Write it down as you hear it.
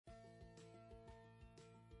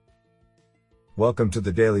Welcome to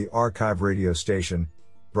the Daily Archive radio station,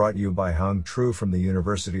 brought you by Hung Tru from the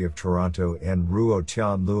University of Toronto and Ruo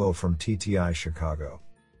Tian Luo from TTI Chicago.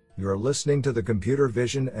 You are listening to the Computer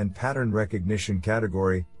Vision and Pattern Recognition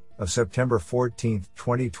category of September 14,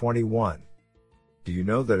 2021. Do you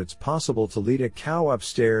know that it's possible to lead a cow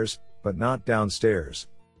upstairs, but not downstairs?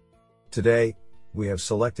 Today, we have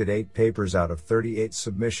selected 8 papers out of 38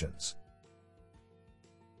 submissions.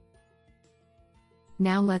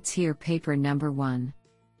 Now let's hear paper number 1.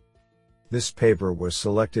 This paper was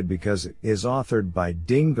selected because it is authored by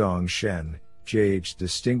Dinggong Shen, J.H.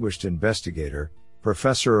 Distinguished Investigator,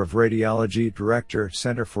 Professor of Radiology, Director,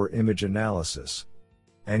 Center for Image Analysis,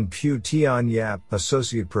 and Pu Tian Yap,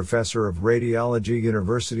 Associate Professor of Radiology,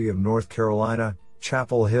 University of North Carolina,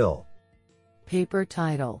 Chapel Hill. Paper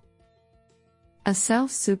title: A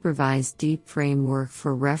Self-Supervised Deep Framework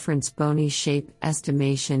for Reference Bony Shape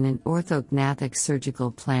Estimation in Orthognathic Surgical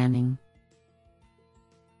Planning.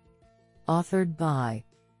 Authored by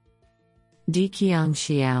Diqiang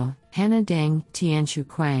Xiao, Hannah Deng, Tianshu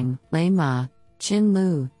Quang, Lei Ma, Qin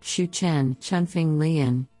Lu, Xu Chen, Chunfeng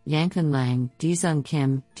Lian, Yanken Lang, Dizeng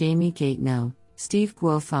Kim, Jamie Gaetno, Steve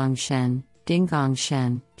Guofang Shen, Dinggong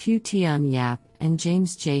Shen, Pu Tian Yap, and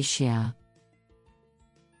James J. Xia.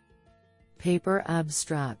 Paper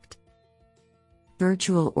abstract: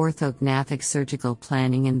 Virtual orthognathic surgical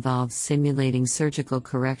planning involves simulating surgical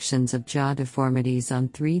corrections of jaw deformities on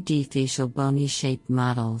 3D facial bony shaped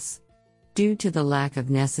models. Due to the lack of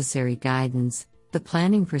necessary guidance, the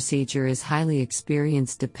planning procedure is highly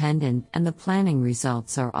experience dependent and the planning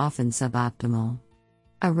results are often suboptimal.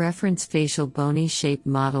 A reference facial bony shaped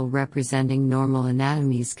model representing normal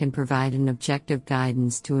anatomies can provide an objective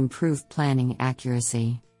guidance to improve planning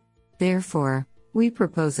accuracy. Therefore, we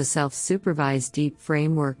propose a self-supervised deep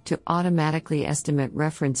framework to automatically estimate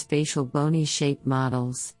reference facial bony shape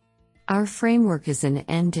models. Our framework is an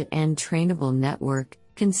end-to-end trainable network,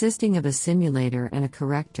 consisting of a simulator and a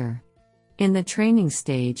corrector. In the training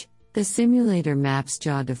stage, the simulator maps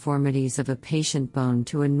jaw deformities of a patient bone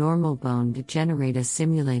to a normal bone to generate a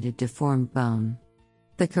simulated deformed bone.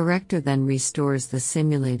 The corrector then restores the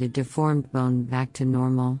simulated deformed bone back to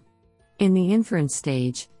normal. In the inference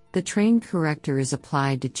stage, the trained corrector is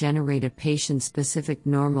applied to generate a patient-specific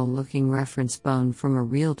normal-looking reference bone from a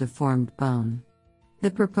real deformed bone.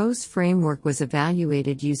 The proposed framework was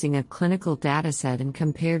evaluated using a clinical dataset and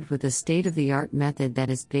compared with a state-of-the-art method that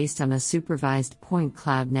is based on a supervised point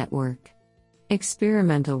cloud network.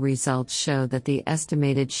 Experimental results show that the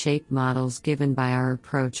estimated shape models given by our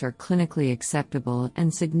approach are clinically acceptable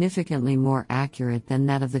and significantly more accurate than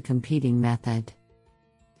that of the competing method.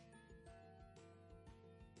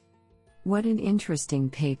 What an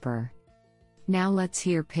interesting paper. Now let's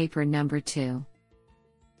hear paper number 2.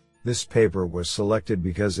 This paper was selected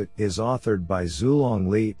because it is authored by Zulong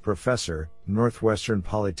Li, Professor, Northwestern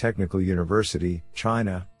Polytechnical University,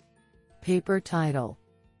 China. Paper title: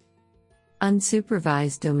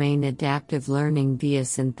 Unsupervised Domain Adaptive Learning via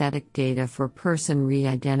Synthetic Data for Person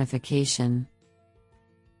Re-Identification.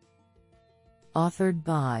 Authored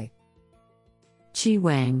by Qi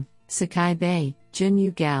Wang, Sakai Bei,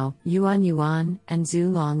 Junyu Gao, Yuan, and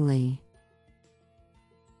Zulong Li.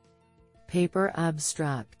 Paper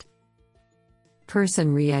abstract: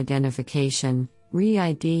 Person re-identification,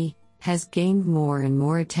 ReID, has gained more and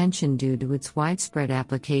more attention due to its widespread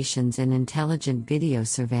applications in intelligent video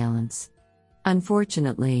surveillance.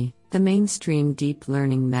 Unfortunately, the mainstream deep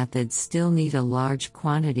learning methods still need a large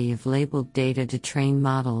quantity of labeled data to train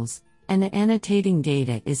models, and annotating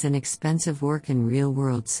data is an expensive work in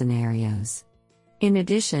real-world scenarios. In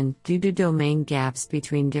addition, due to domain gaps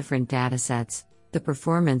between different datasets, the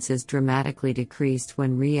performance is dramatically decreased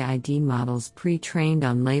when ReID models pre-trained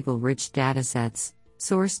on label-rich datasets,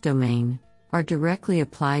 source domain, are directly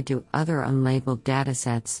applied to other unlabeled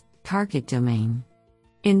datasets, target domain.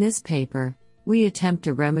 In this paper, we attempt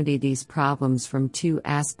to remedy these problems from 2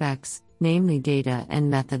 aspects, namely data and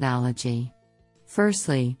methodology.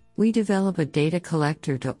 Firstly, we develop a data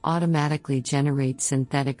collector to automatically generate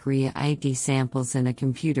synthetic ReID samples in a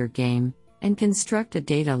computer game, and construct a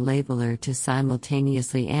data labeler to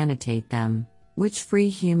simultaneously annotate them, which free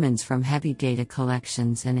humans from heavy data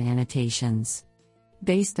collections and annotations.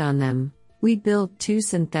 Based on them, we build 2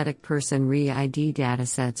 synthetic person ReID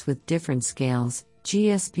datasets with different scales,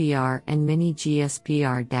 GSPR and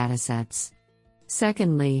mini-GSPR datasets.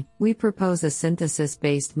 Secondly, we propose a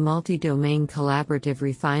synthesis-based multi-domain collaborative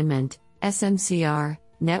refinement (SMCR)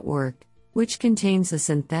 network, which contains a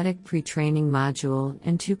synthetic pre-training module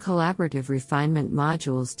and 2 collaborative refinement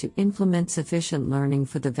modules to implement sufficient learning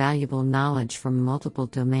for the valuable knowledge from multiple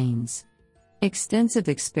domains. Extensive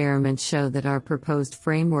experiments show that our proposed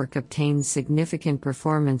framework obtains significant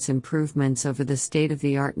performance improvements over the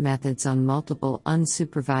state-of-the-art methods on multiple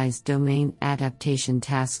unsupervised domain adaptation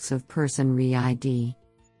tasks of Person Re-ID.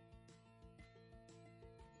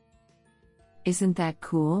 Isn't that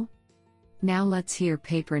cool? Now let's hear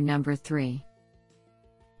paper number 3.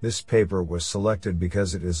 This paper was selected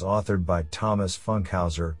because it is authored by Thomas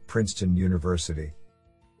Funkhauser, Princeton University.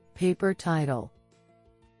 Paper title: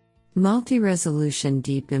 Multi-Resolution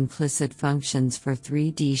Deep Implicit Functions for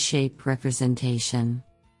 3D Shape Representation.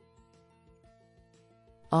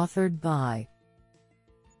 Authored by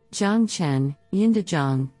Zhang Chen, Yinda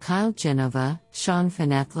Zhang, Kyle Genova, Sean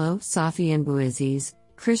Finethlo, Safian Bouaziz,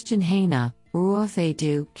 Christian Haina, Ruo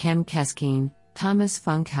Feidu, Kem Keskin, Thomas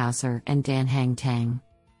Funkhauser, and Dan Hang Tang.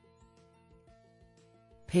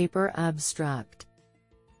 Paper abstract: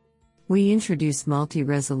 We introduce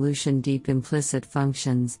multi-resolution deep implicit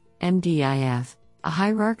functions, MDIF, a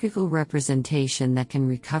hierarchical representation that can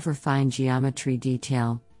recover fine geometry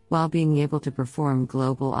detail, while being able to perform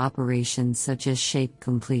global operations such as shape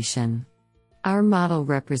completion. Our model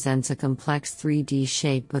represents a complex 3D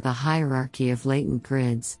shape with a hierarchy of latent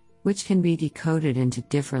grids, which can be decoded into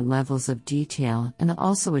different levels of detail and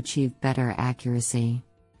also achieve better accuracy.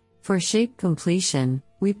 For shape completion,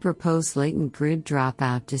 we propose latent grid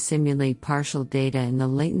dropout to simulate partial data in the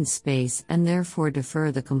latent space and therefore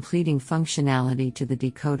defer the completing functionality to the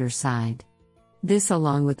decoder side. This,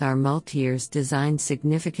 along with our multi-years design,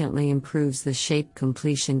 significantly improves the shape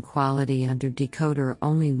completion quality under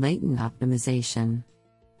decoder-only latent optimization.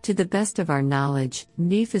 To the best of our knowledge,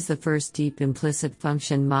 MDIF is the first deep implicit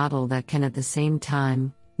function model that can at the same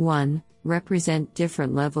time, 1. Represent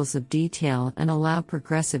different levels of detail and allow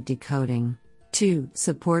progressive decoding. 2.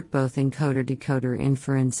 Support both encoder-decoder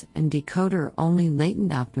inference and decoder-only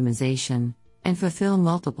latent optimization, and fulfill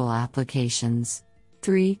multiple applications.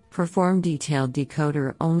 3. Perform detailed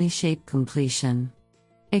decoder-only shape completion.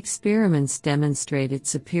 Experiments demonstrate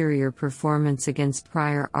its superior performance against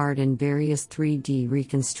prior art in various 3D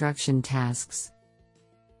reconstruction tasks.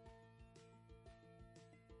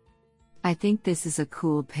 I think this is a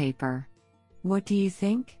cool paper. What do you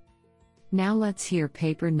think? Now let's hear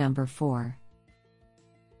paper number 4.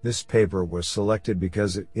 This paper was selected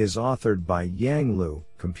because it is authored by Yang Liu,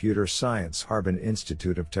 Computer Science, Harbin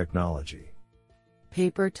Institute of Technology.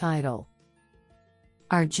 Paper title: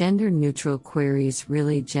 Are gender-neutral queries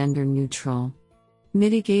really gender-neutral?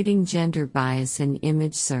 Mitigating gender bias in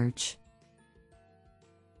image search.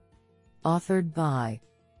 Authored by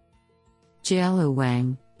Jielu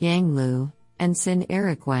Wang, Yang Liu, and Sin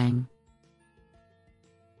Eric Wang.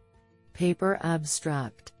 Paper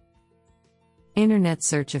abstract: Internet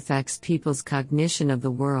search affects people's cognition of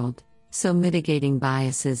the world, so mitigating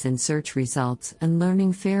biases in search results and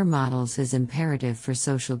learning fair models is imperative for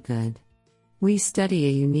social good. We study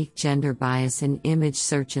a unique gender bias in image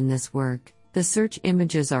search in this work. The search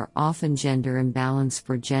images are often gender imbalanced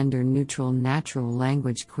for gender-neutral natural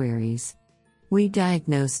language queries. We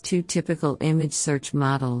diagnose 2 typical image search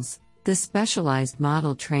models: the specialized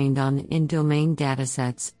model trained on in-domain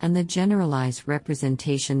datasets and the generalized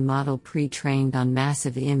representation model pre-trained on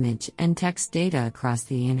massive image and text data across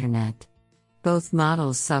the Internet. Both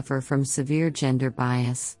models suffer from severe gender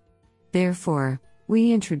bias. Therefore,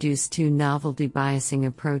 we introduce 2 novel debiasing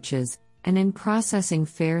approaches, an in-processing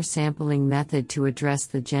fair sampling method to address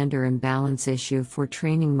the gender imbalance issue for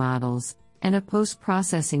training models, and a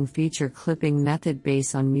post-processing feature clipping method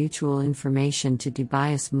based on mutual information to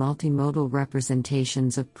debias multimodal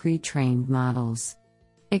representations of pre-trained models.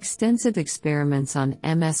 Extensive experiments on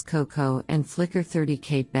MS-CoCo and Flickr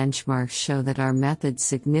 30K benchmarks show that our methods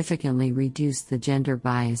significantly reduce the gender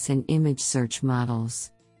bias in image search models.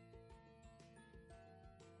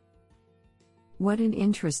 What an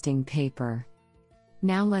interesting paper.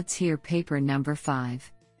 Now let's hear paper number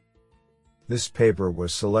 5. This paper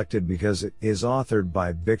was selected because it is authored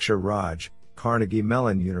by Bhiksha Raj, Carnegie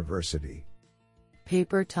Mellon University.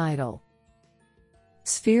 Paper title: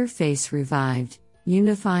 Sphere Face Revived,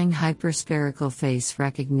 Unifying Hyperspherical Face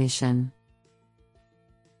Recognition.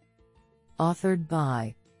 Authored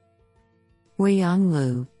by Weiyang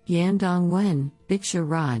Liu, Yandong Wen, Bhiksha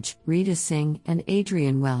Raj, Rita Singh, and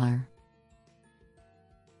Adrian Weller.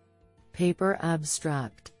 Paper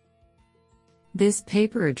abstract: This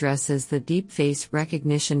paper addresses the deep face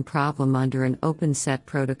recognition problem under an open-set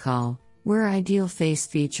protocol, where ideal face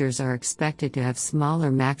features are expected to have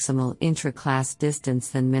smaller maximal intra-class distance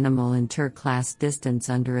than minimal inter-class distance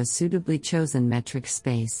under a suitably chosen metric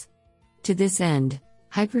space. To this end,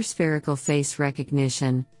 hyperspherical face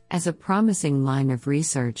recognition, as a promising line of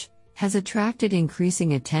research, has attracted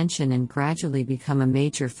increasing attention and gradually become a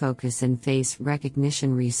major focus in face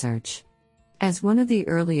recognition research. As one of the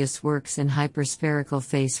earliest works in hyperspherical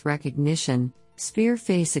face recognition,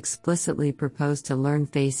 SphereFace explicitly proposed to learn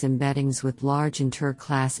face embeddings with large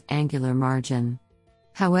inter-class angular margin.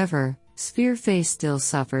 However, SphereFace still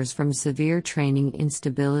suffers from severe training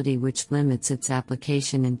instability which limits its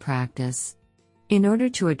application in practice. In order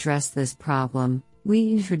to address this problem,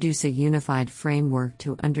 we introduce a unified framework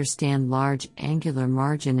to understand large angular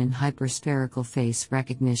margin in hyperspherical face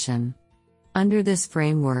recognition. Under this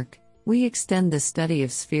framework, we extend the study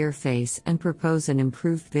of SphereFace and propose an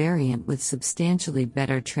improved variant with substantially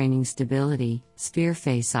better training stability,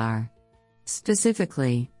 SphereFace-R.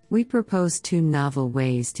 Specifically, we propose two novel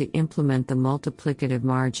ways to implement the multiplicative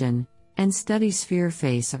margin and study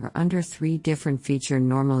SphereFace-R under three different feature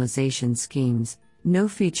normalization schemes: no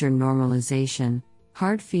feature normalization,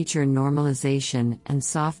 hard feature normalization, and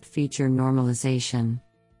soft feature normalization.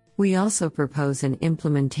 We also propose an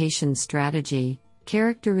implementation strategy,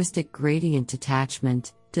 characteristic gradient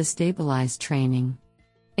detachment, to stabilize training.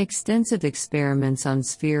 Extensive experiments on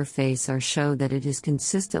SphereFace-R show that it is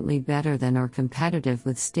consistently better than or competitive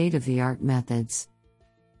with state-of-the-art methods.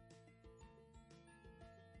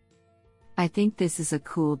 I think this is a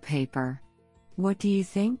cool paper. What do you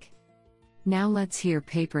think? Now let's hear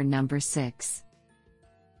paper number 6.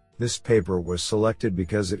 This paper was selected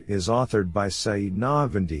because it is authored by Saeed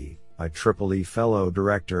Nahvandi, IEEE Fellow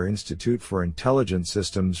Director, Institute for Intelligent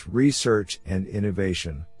Systems Research and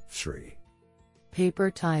Innovation, FSRI.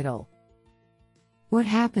 Paper title: What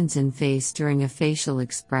happens in face during a facial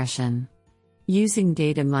expression? Using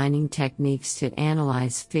data mining techniques to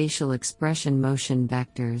analyze facial expression motion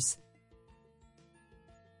vectors.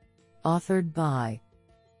 Authored by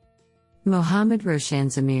Mohammad Roshan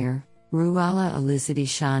Zamir, Ruwala Alizadi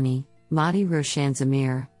Shani, Mahdi Roshan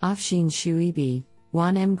Zamir, Afshin Shuibi,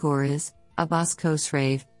 Juan M. Goriz, Abbas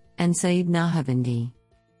Khosrav, and Saeed Nahvandi.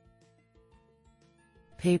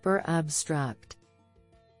 Paper abstract: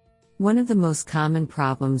 One of the most common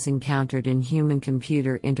problems encountered in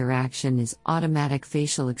human-computer interaction is automatic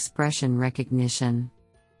facial expression recognition.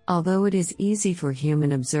 Although it is easy for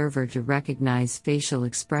human observer to recognize facial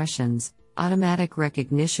expressions, automatic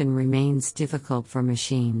recognition remains difficult for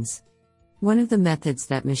machines. One of the methods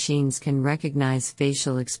that machines can recognize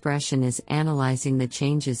facial expression is analyzing the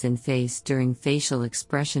changes in face during facial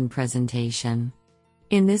expression presentation.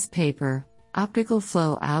 In this paper, optical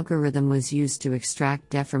flow algorithm was used to extract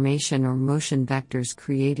deformation or motion vectors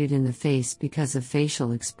created in the face because of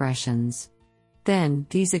facial expressions. Then,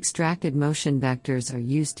 these extracted motion vectors are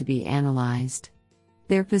used to be analyzed.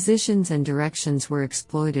 Their positions and directions were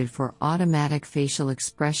exploited for automatic facial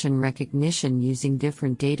expression recognition using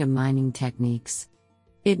different data mining techniques.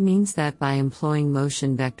 It means that by employing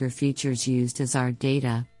motion vector features used as our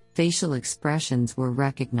data, facial expressions were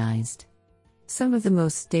recognized. Some of the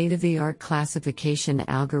most state-of-the-art classification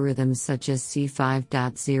algorithms such as C5.0,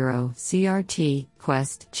 CRT,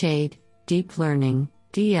 Quest, CHADE, Deep Learning,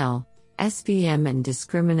 DL, SVM and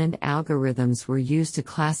discriminant algorithms were used to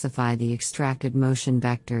classify the extracted motion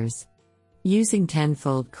vectors. Using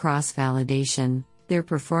tenfold cross-validation, their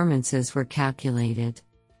performances were calculated.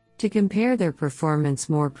 To compare their performance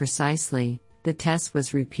more precisely, the test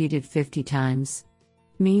was repeated 50 times.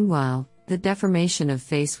 Meanwhile, the deformation of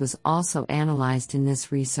face was also analyzed in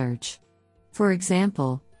this research. For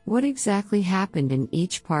example, what exactly happened in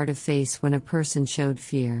each part of face when a person showed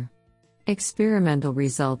fear? Experimental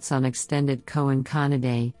results on extended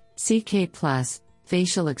Cohen-Conadé, CK+,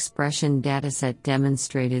 facial expression dataset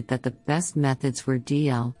demonstrated that the best methods were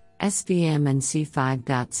DL, SVM and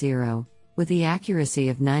C5.0, with the accuracy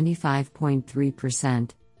of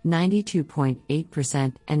 95.3%,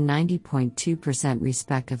 92.8% and 90.2%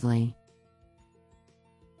 respectively.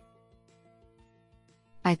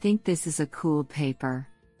 I think this is a cool paper.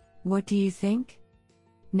 What do you think?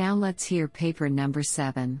 Now let's hear paper number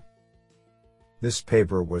 7. This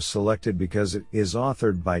paper was selected because it is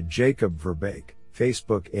authored by Jacob Verbeek,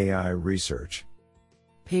 Facebook AI Research.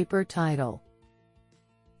 Paper title: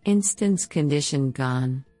 Instance Condition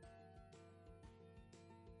Gone.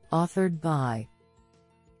 Authored by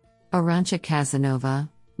Arantxa Casanova,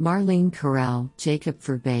 Marlene Carrell, Jacob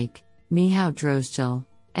Verbeek, Michał Drozdel,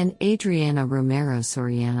 and Adriana Romero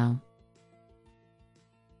Soriano.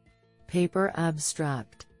 Paper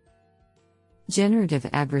abstract: Generative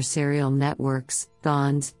adversarial networks,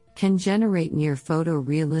 GANs, can generate near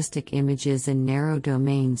photorealistic images in narrow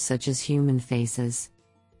domains such as human faces.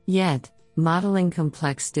 Yet, modeling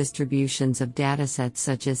complex distributions of datasets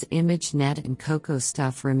such as ImageNet and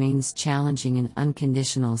CocoStuff remains challenging in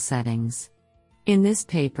unconditional settings. In this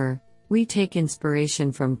paper, We take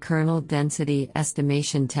inspiration from kernel density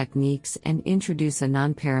estimation techniques and introduce a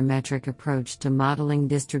nonparametric approach to modeling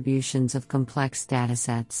distributions of complex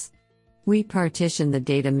datasets. We partition the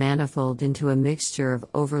data manifold into a mixture of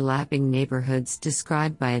overlapping neighborhoods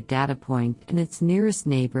described by a data point and its nearest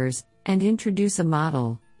neighbors, and introduce a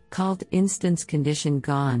model, called Instance Condition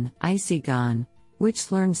GON, IC-GON,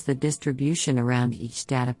 which learns the distribution around each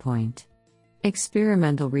data point.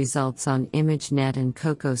 Experimental results on ImageNet and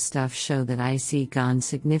CocoStuff show that IC-GON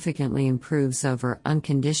significantly improves over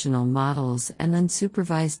unconditional models and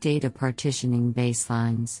unsupervised data partitioning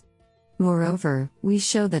baselines. Moreover, we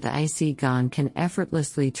show that IC-GON can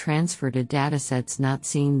effortlessly transfer to datasets not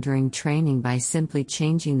seen during training by simply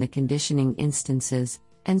changing the conditioning instances,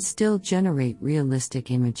 and still generate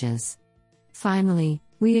realistic images. Finally,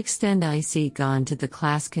 we extend IC-GON to the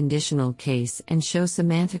class conditional case and show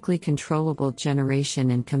semantically controllable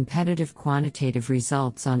generation and competitive quantitative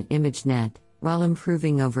results on ImageNet, while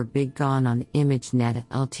improving over BigGON on ImageNet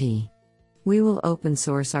LT. We will open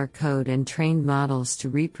source our code and trained models to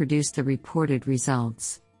reproduce the reported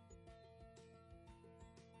results.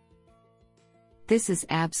 This is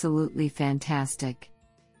absolutely fantastic.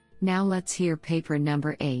 Now let's hear paper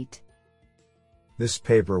number 8. This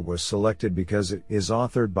paper was selected because it is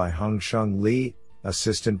authored by Hongsheng Li,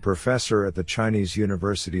 assistant professor at the Chinese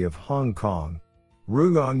University of Hong Kong,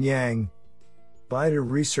 Rugong Yang, Baida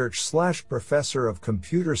Research/Professor of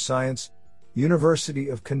Computer Science, University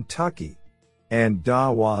of Kentucky, and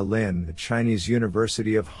Dahua Lin, the Chinese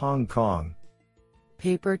University of Hong Kong.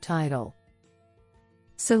 Paper title: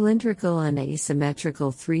 Cylindrical and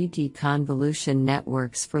Asymmetrical 3D Convolution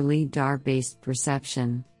Networks for LiDAR-Based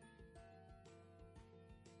Perception.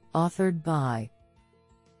 Authored by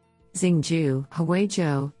Xingzhu,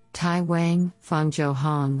 Huizhou, Tai Wang, Fangzhou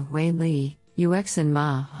Hong, Wei Li, Yuexin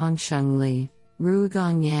Ma, Hongsheng Li,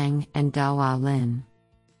 Rugong Yang, and Dahua Lin.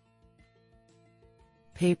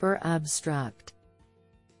 Paper abstract: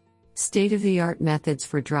 State-of-the-art methods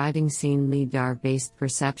for driving scene LiDAR-based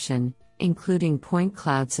perception, including point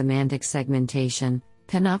cloud semantic segmentation,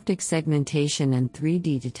 panoptic segmentation and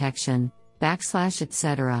 3D detection,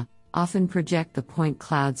 etc., often project the point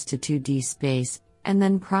clouds to 2D space, and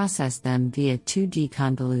then process them via 2D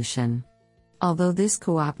convolution. Although this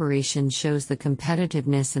cooperation shows the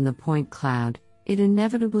competitiveness in the point cloud, it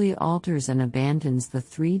inevitably alters and abandons the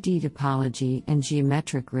 3D topology and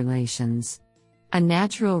geometric relations. A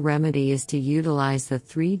natural remedy is to utilize the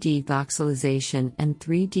 3D voxelization and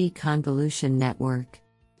 3D convolution network.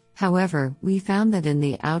 However, we found that in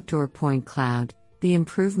the outdoor point cloud, the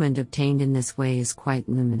improvement obtained in this way is quite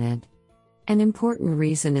limited. An important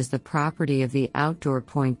reason is the property of the outdoor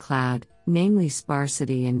point cloud, namely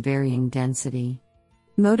sparsity and varying density.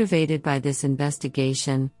 Motivated by this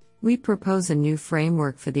investigation, we propose a new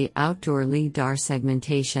framework for the outdoor LiDAR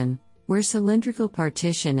segmentation, where cylindrical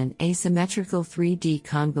partition and asymmetrical 3D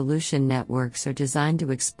convolution networks are designed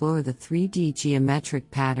to explore the 3D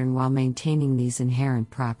geometric pattern while maintaining these inherent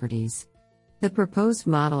properties. The proposed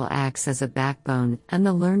model acts as a backbone, and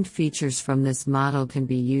the learned features from this model can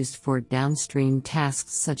be used for downstream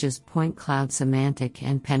tasks such as point cloud semantic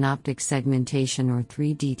and panoptic segmentation or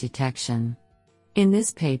 3D detection. In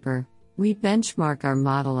this paper, we benchmark our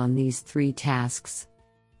model on these 3 tasks.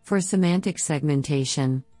 For semantic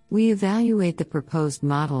segmentation, we evaluate the proposed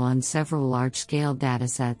model on several large-scale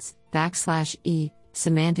datasets, \E,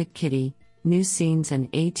 Semantic Kitty, New Scenes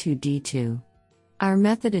and A2D2. Our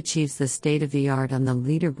method achieves the state-of-the-art on the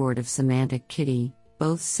leaderboard of Semantic Kitty,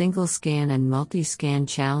 both single-scan and multi-scan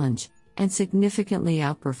challenge, and significantly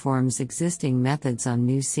outperforms existing methods on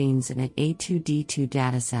New Scenes and an A2D2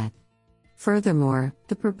 dataset. Furthermore,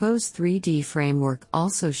 the proposed 3D framework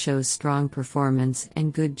also shows strong performance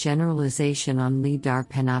and good generalization on LiDAR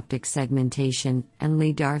panoptic segmentation and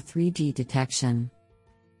LiDAR 3D detection.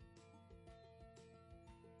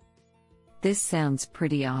 This sounds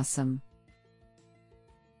pretty awesome.